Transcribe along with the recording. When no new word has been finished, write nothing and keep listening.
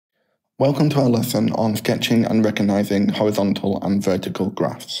Welcome to our lesson on sketching and recognizing horizontal and vertical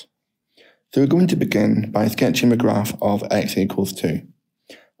graphs. So we're going to begin by sketching a graph of x equals 2.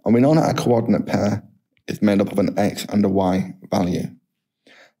 And we know that a coordinate pair is made up of an x and a y value.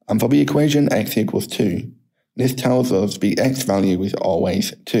 And for the equation x equals 2, this tells us the x value is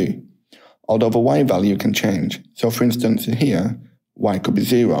always 2, although the y value can change. So for instance here, y could be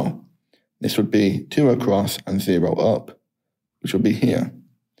 0. This would be 2 across and 0 up, which would be here.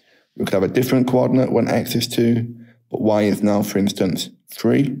 We could have a different coordinate when x is 2, but y is now, for instance,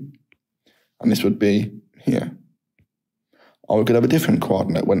 3, and this would be here. Or we could have a different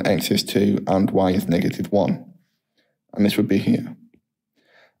coordinate when x is 2 and y is -1, and this would be here.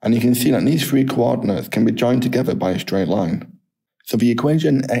 And you can see that these three coordinates can be joined together by a straight line. So the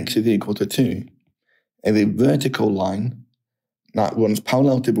equation x is equal to 2 is a vertical line that runs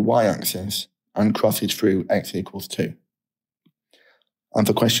parallel to the y-axis and crosses through x equals 2. And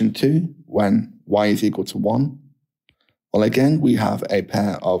for question 2, when y is equal to 1, well again we have a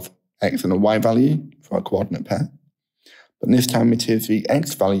pair of x and a y value for a coordinate pair. But this time it is the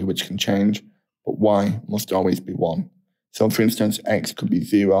x value which can change, but y must always be 1. So for instance, x could be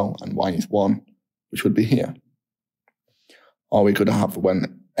 0 and y is 1, which would be here. Or we could have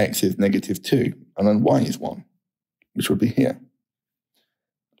when x is -2 and then y is 1, which would be here.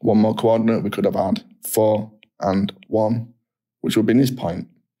 One more coordinate, we could have had 4 and 1, which would be this point.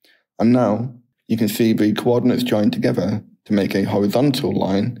 And now you can see the coordinates joined together to make a horizontal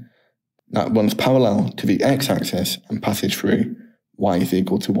line that runs parallel to the x-axis and passes through y is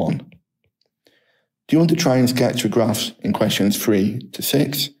equal to 1. Do you want to try and sketch the graphs in questions 3 to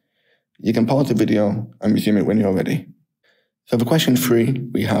 6? You can pause the video and resume it when you're ready. So for question 3,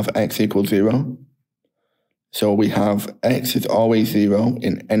 we have x equals 0. So we have x is always 0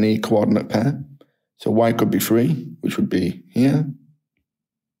 in any coordinate pair. So y could be 3, which would be here.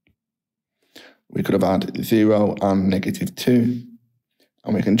 We could have had 0 and -2.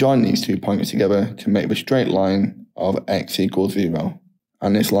 And we can join these 2 points together to make the straight line of x equals 0.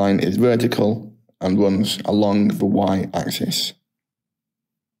 And this line is vertical and runs along the y-axis.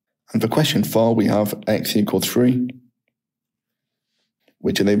 And for question 4, we have x equals 3,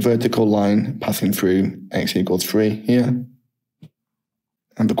 which is a vertical line passing through x equals 3 here.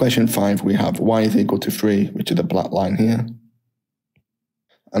 And for question 5, we have y is equal to 3, which is a black line here.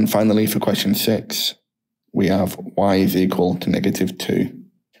 And finally, for question 6, we have y is equal to -2.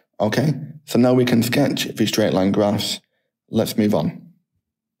 Okay, so now we can sketch the straight line graphs. Let's move on.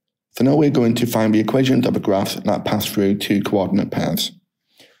 So now we're going to find the equations of the graphs that pass through 2 coordinate pairs.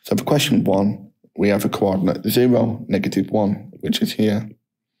 So for question 1, we have a coordinate 0, -1, which is here,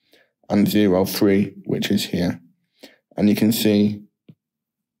 and 0, 3, which is here. And you can see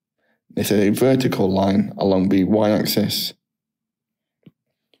this is a vertical line along the y-axis,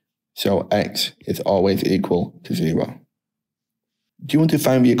 so x is always equal to 0. Do you want to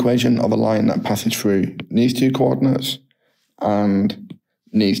find the equation of a line that passes through these 2 coordinates and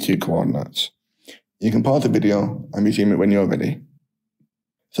these 2 coordinates? You can pause the video and resume it when you're ready.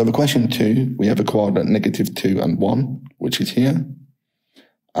 So for question 2, we have a coordinate -2 and 1, which is here,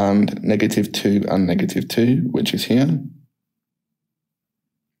 and -2 and -2, which is here.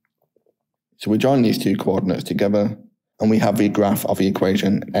 So we join these 2 coordinates together, and we have the graph of the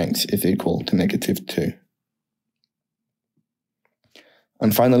equation x is equal to -2.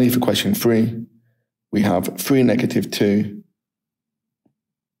 And finally, for question 3, we have 3, -2,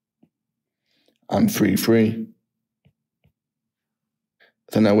 and 3, 3.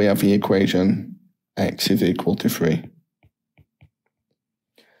 So now we have the equation x is equal to 3.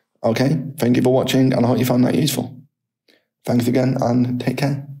 Okay, thank you for watching, and I hope you found that useful. Thanks again, and take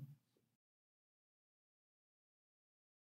care.